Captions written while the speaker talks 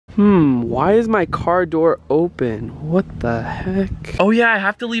Why is my car door open? What the heck? Oh yeah, I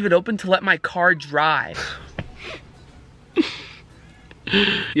have to leave it open to let my car dry.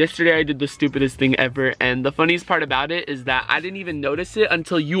 Yesterday I did the stupidest thing ever, and the funniest part about it is that I didn't even notice it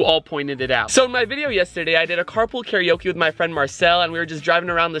until you all pointed it out. So in my video yesterday, I did a carpool karaoke with my friend Marcel, and we were just driving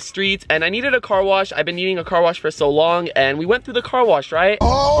around the streets, and I needed a car wash. I've been needing a car wash for so long, and we went through the car wash, right?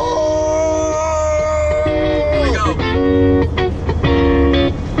 Oh! Here we go.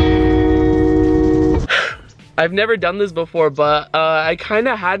 I've never done this before, but I kind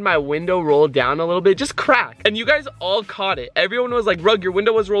of had my window rolled down a little bit, just cracked. And you guys all caught it. Everyone was like, Rug, your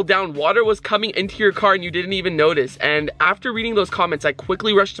window was rolled down. Water was coming into your car and you didn't even notice. And after reading those comments, I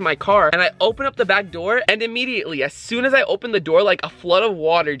quickly rushed to my car and I opened up the back door, and immediately, as soon as I opened the door, like a flood of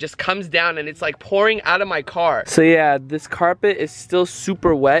water just comes down and it's like pouring out of my car. So yeah, this carpet is still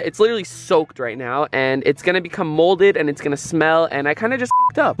super wet. It's literally soaked right now, and it's gonna become molded and it's gonna smell, and I kind of just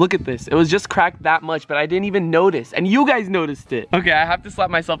f***ed up. Look at this. It was just cracked that much, but I didn't even notice, and you guys noticed it. Okay, I have to slap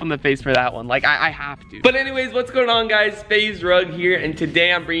myself in the face for that one. Like, I have to. But anyways, what's going on, guys? FaZe Rug here, and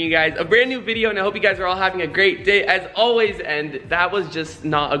today I'm bringing you guys a brand new video, and I hope you guys are all having a great day as always. And that was just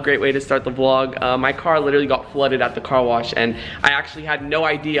not a great way to start the vlog. My car literally got flooded at the car wash, and I actually had no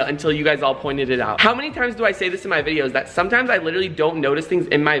idea until you guys all pointed it out. How many times do I say this in my videos, that sometimes I literally don't notice things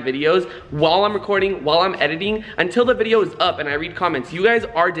in my videos while I'm recording, while I'm editing, until the video is up and I read comments. You guys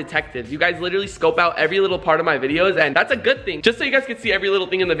are detectives. You guys literally scope out every little part of my videos, and that's a good thing, just so you guys can see every little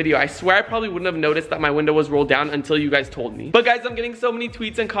thing in the video. I swear I probably wouldn't have noticed that my window was rolled down until you guys told me. But guys, I'm getting so many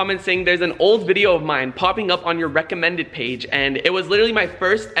tweets and comments saying there's an old video of mine popping up on your recommended page, and it was literally my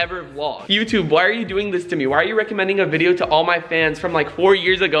first ever vlog. YouTube, why are you doing this to me? Why are you recommending a video to all my fans from like 4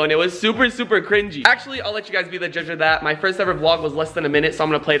 years ago, and it was super cringy? Actually, I'll let you guys be the judge of that. My first ever vlog was less than a minute, so I'm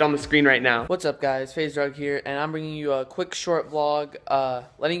gonna play it on the screen right now. What's up, guys? FaZe Rug here, and I'm bringing you a quick short vlog,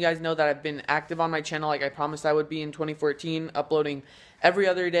 letting you guys know that I've been active on my channel like I promised I would be in 2014, uploading every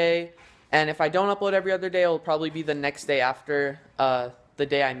other day. And if I don't upload every other day, it'll probably be the next day after the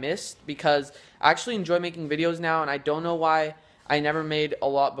day I missed, because I actually enjoy making videos now, and I don't know why I never made a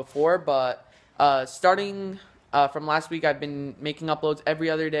lot before, but starting from last week, I've been making uploads every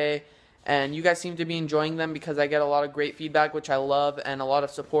other day, and you guys seem to be enjoying them because I get a lot of great feedback, which I love, and a lot of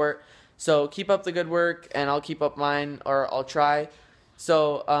support. So keep up the good work, and I'll keep up mine, or I'll try.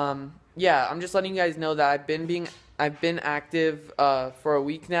 So yeah, I'm just letting you guys know that I've been active for a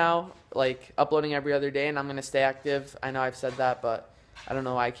week now, like uploading every other day, and I'm gonna stay active. I know I've said that, but I don't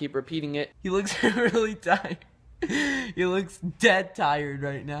know why I keep repeating it. He looks really tired. He looks dead tired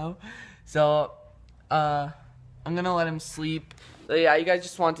right now. So I'm gonna let him sleep. So yeah, you guys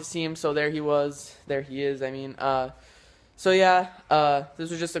just want to see him, so there he is. I mean, so yeah, this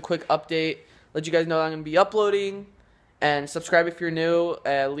was just a quick update. Let you guys know that I'm gonna be uploading, and subscribe if you're new.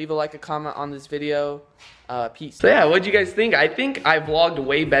 Leave a like, a comment on this video. Peace. So yeah, what'd you guys think? I think I vlogged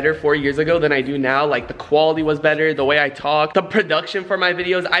way better 4 years ago than I do now. Like, the quality was better, the way I talk, the production for my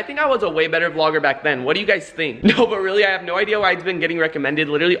videos. I think I was a way better vlogger back then. What do you guys think? No, but really, I have no idea why it's been getting recommended.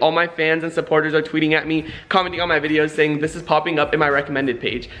 Literally, all my fans and supporters are tweeting at me, commenting on my videos, saying this is popping up in my recommended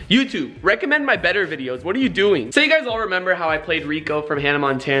page. YouTube, recommend my better videos. What are you doing? So you guys all remember how I played Rico from Hannah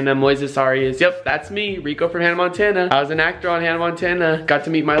Montana, Moises Arias. Yep, that's me, Rico from Hannah Montana. I was an actor on Hannah Montana. Got to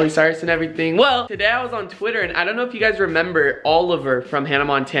meet Miley Cyrus and everything. Well, today I was on Twitter, and I don't know if you guys remember Oliver from Hannah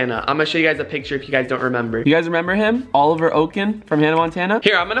Montana. I'm gonna show you guys a picture if you guys don't remember. You guys remember him? Oliver Oken from Hannah Montana?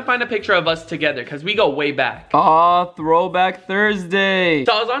 Here, I'm gonna find a picture of us together, because we go way back. Aw, Throwback Thursday.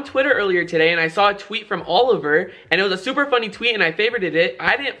 So I was on Twitter earlier today, and I saw a tweet from Oliver, and it was a super funny tweet, and I favorited it.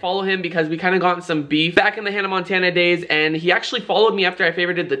 I didn't follow him because we kind of got in some beef back in the Hannah Montana days, and he actually followed me after I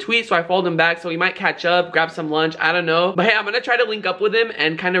favorited the tweet, so I followed him back, so we might catch up, grab some lunch, I don't know. But hey, I'm gonna try to link up with him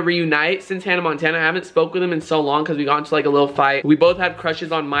and kind of reunite. Since Hannah Montana, I haven't spoke with him in so long because we got into like a little fight. We both had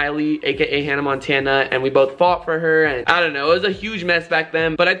crushes on Miley, aka Hannah Montana, and we both fought for her, and I don't know, it was a huge mess back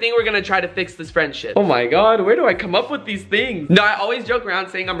then, but I think we're gonna try to fix this friendship. Oh my god, where do I come up with these things? No, I always joke around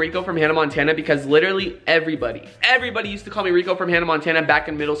saying I'm Rico from Hannah Montana because literally everybody used to call me Rico from Hannah Montana back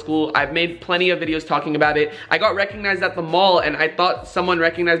in middle school. I've made plenty of videos talking about it. I got recognized at the mall, and I thought someone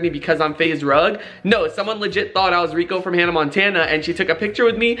recognized me because I'm FaZe Rug. No, someone legit thought I was Rico from Hannah Montana, and she took a picture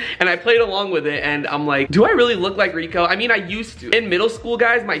with me, and I played along with it, and I'm like, do I really look like Rico? I mean, I used to. In middle school,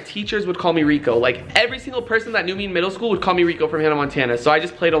 guys, my teachers would call me Rico. Like, every single person that knew me in middle school would call me Rico from Hannah Montana, so I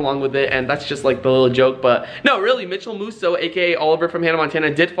just played along with it, and that's just like the little joke. But no, really, Mitchell Musso, aka Oliver from Hannah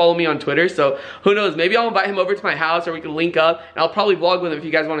Montana, did follow me on Twitter, so who knows, maybe I'll invite him over to my house, or we can link up, and I'll probably vlog with him if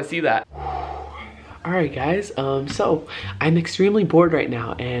you guys want to see that. Alright guys, so I'm extremely bored right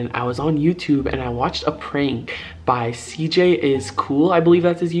now and I was on YouTube and I watched a prank by CJ is Cool, I believe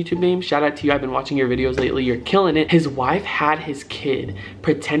that's his YouTube name. Shout out to you, I've been watching your videos lately, you're killing it. His wife had his kid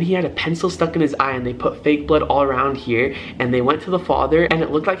pretend he had a pencil stuck in his eye and they put fake blood all around here and they went to the father and it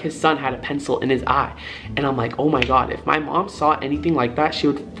looked like his son had a pencil in his eye. And I'm like, oh my god, if my mom saw anything like that, she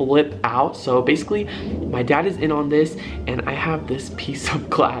would flip out. So basically, my dad is in on this and I have this piece of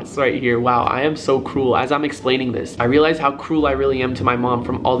glass right here. Wow, I am so cruel. As I'm explaining this, I realize how cruel I really am to my mom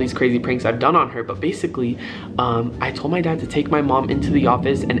from all these crazy pranks I've done on her. But basically, I told my dad to take my mom into the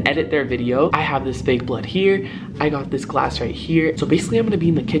office and edit their video. I have this fake blood here. I got this glass right here. So basically, I'm gonna be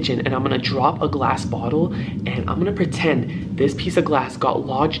in the kitchen and I'm gonna drop a glass bottle and I'm gonna pretend this piece of glass got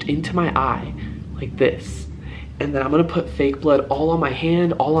lodged into my eye like this. And then I'm gonna put fake blood all on my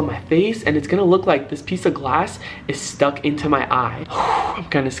hand, all on my face, and it's gonna look like this piece of glass is stuck into my eye. I'm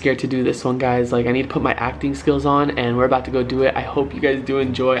kind of scared to do this one, guys. Like, I need to put my acting skills on and we're about to go do it. I hope you guys do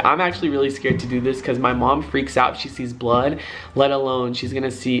enjoy. I'm actually really scared to do this because my mom freaks out if she sees blood, let alone she's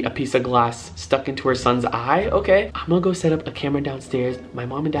gonna see a piece of glass stuck into her son's eye. Okay, I'm gonna go set up a camera downstairs. My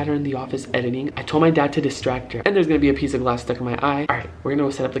mom and dad are in the office editing. I told my dad to distract her and there's gonna be a piece of glass stuck in my eye. All right, we're gonna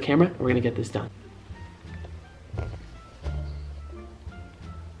go set up the camera and we're gonna get this done.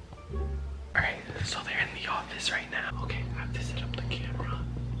 So they're in the office right now. Okay, I have to set up the camera.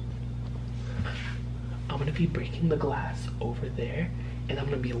 I'm gonna be breaking the glass over there and I'm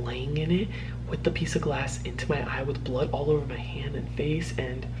gonna be laying in it with the piece of glass into my eye with blood all over my hand and face.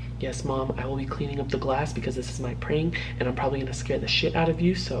 And yes, mom, I will be cleaning up the glass because this is my prank and I'm probably gonna scare the shit out of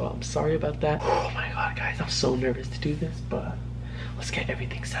you, so I'm sorry about that. Oh my god, guys, I'm so nervous to do this, but let's get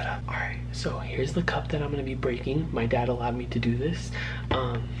everything set up. All right, so here's the cup that I'm gonna be breaking. My dad allowed me to do this.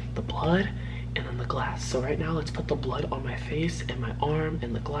 The blood and then the glass. So right now, let's put the blood on my face and my arm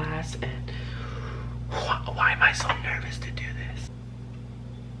and the glass. And why am I so nervous to do this?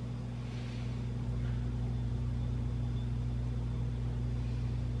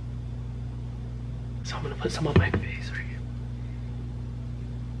 So I'm gonna put some on my face right here.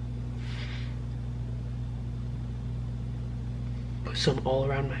 Put some all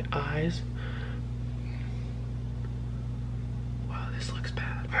around my eyes. Wow, this looks bad.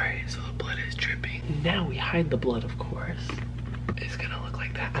 Alright, so the blood is dripping. Now we hide the blood, of course. It's gonna look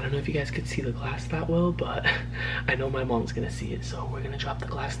like that. I don't know if you guys could see the glass that well, but I know my mom's gonna see it. So we're gonna drop the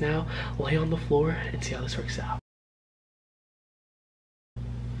glass now, lay on the floor, and see how this works out.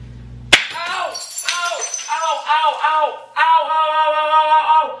 Ow! Ow! Ow! Ow! Ow! Ow! Ow! Ow!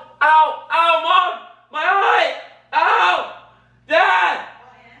 Ow! Ow! Ow! Ow! Mom! My eye! Ow! Dad!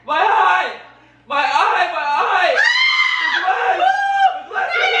 My eye! My eye! My eye!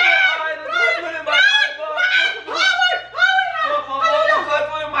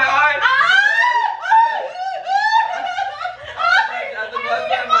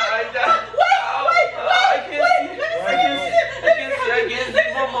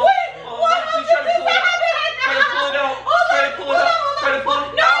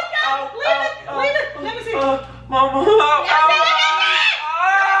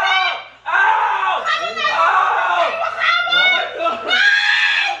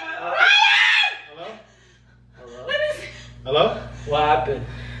 Hello? What happened?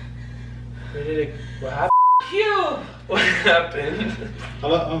 Where did it? What happened? You. What happened?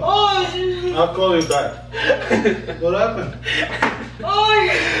 Hello? Oh. I'll call you back. What happened?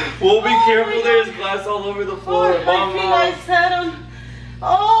 Oh. We'll be careful. There's glass all over the floor. Oh, Mom, I think I said him.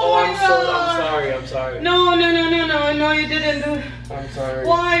 Oh, I'm my God. sorry. I'm sorry. No, you didn't do it. I'm sorry.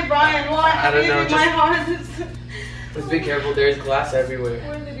 Why, Brian? Why? I don't know. My heart is... Just be careful. There's glass everywhere.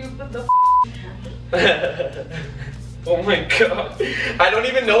 Where did you put the Oh my god. I don't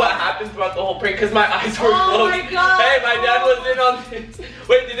even know what happened throughout the whole prank because my eyes were closed. Oh my god. Hey, my dad was in on this.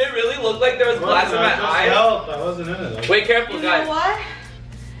 Wait, did it really look like there was glass in my eye? I wasn't in it. Wait, careful, You guys. know what?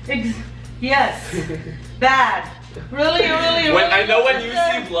 Yes. Bad. Really? When I know when you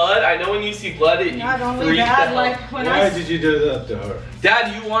see blood, it Not only freaked that, out. like when Why did you do that to her?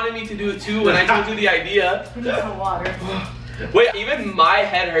 Dad, you wanted me to do it too when I told you the idea. I need some water. Wait, even my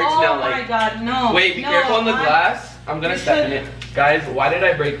head hurts now. Oh my Like, god, no. wait, be careful on the glass. I'm gonna step in it. Guys, why did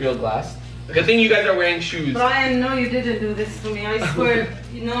I break real glass? Good thing you guys are wearing shoes. Brian, no, you didn't do this to me. I swear.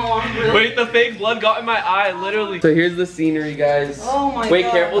 I'm really... Wait, the fake blood got in my eye, literally. So here's the scenery, guys. Oh my Wait,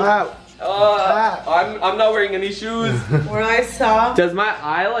 god. careful. Ow. I'm not wearing any shoes. Where I saw... Does my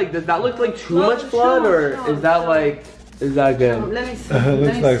eye, like, does that look like too much blood, or is that like, is that good? Let me see. It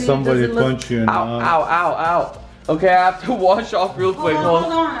looks like somebody Does it look- punched you in the Ow, eye. ow, ow, ow. Okay, I have to wash off real quick. Hold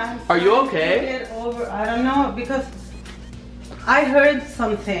on. Are you I'm okay? trying to get over. I don't know, because I heard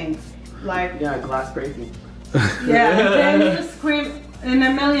something. like Yeah, glass breaking. yeah. And then you scream. In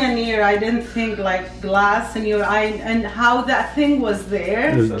a million years, I didn't think like glass in your eye and how that thing was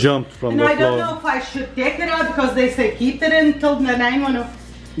there. It jumped from And the I don't floor. know if I should take it out because they say keep it until the 911.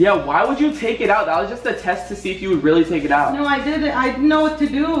 Yeah, why would you take it out? That was just a test to see if you would really take it out. No, I didn't. I didn't know what to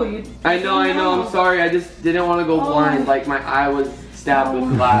do. I know. I'm sorry. I just didn't want to go blind. Like my eye was stabbed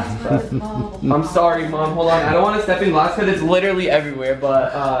with glass. But I'm sorry, Mom. Hold on. I don't want to step in glass because it's literally everywhere.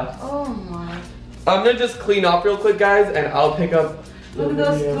 But Oh my. I'm gonna just clean off real quick, guys, and I'll pick up. Look at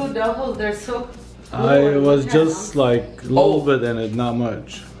those two doubles. They're so. I was just like a little Oh. bit in it, not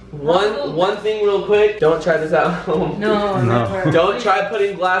much. One thing real quick. Don't try this at home. No, never. Don't try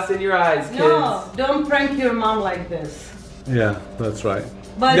putting glass in your eyes, kids. No, don't prank your mom like this. Yeah, that's right.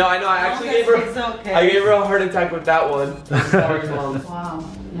 But No, I know. I actually gave her. It's okay. I gave her a heart attack with that one. I'm sorry, Mom. Wow.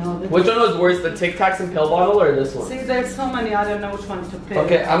 No. Which one was worse, the Tic Tacs and pill bottle or this one? See, there's so many. I don't know which one to pick.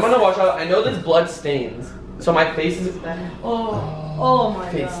 Okay, I'm gonna watch out. I know there's blood stains, so my face is. Oh my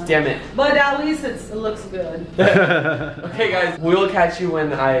Face, god. damn it. But at least it looks good. Okay, guys, we'll catch you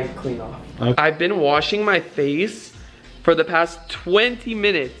when I clean off. Okay. I've been washing my face for the past 20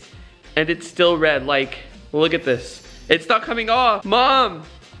 minutes, and it's still red. Like, look at this. It's not coming off. Mom!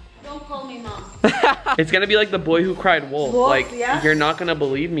 Don't call me mom. It's gonna be like the boy who cried wolf. Wolf, Like, yeah? you're not gonna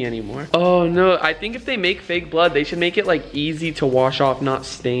believe me anymore. Oh no, I think if they make fake blood, they should make it like easy to wash off, not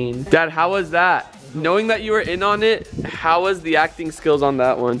stain. Dad, how was that? Knowing that you were in on it, how was the acting skills on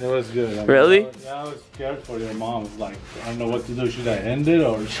that one? It was good. I mean, Really? I was scared for your mom. Like, I don't know what to do. Should I end it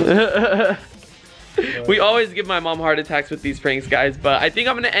or should We always give my mom heart attacks with these pranks, guys, but I think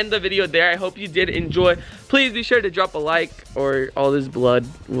I'm gonna end the video there. I hope you did enjoy. Please be sure to drop a like or all this blood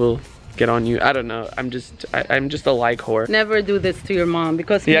will get on you. I don't know. I'm just a like whore. Never do this to your mom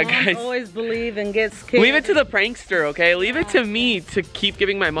because Yeah, moms guys. always believe and get scared. Leave it to the prankster, okay? Leave it to me to keep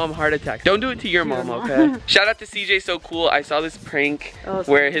giving my mom heart attacks. Don't do it to your mom, okay? Shout out to CJ So Cool. I saw this prank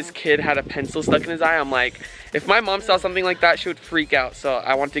where his kid had a pencil stuck in his eye. I'm like, if my mom saw something like that, she would freak out. So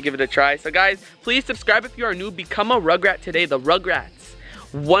I want to give it a try. So guys, please subscribe if you are new. Become a Rugrat today. The Rugrats.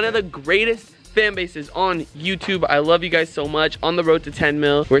 One of the greatest fan bases on YouTube. I love you guys so much. On the road to 10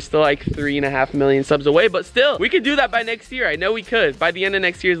 mil. We're still like 3.5 million subs away, but still, we could do that by next year. I know we could. By the end of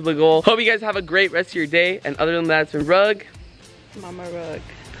next year is the goal. Hope you guys have a great rest of your day. And other than that, it's been Rug. Mama Rug.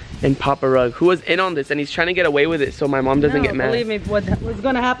 And Papa Rug, who was in on this, and he's trying to get away with it so my mom doesn't get mad. Believe me, what's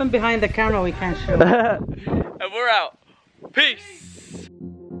gonna happen behind the camera we can't show. And we're out. Peace.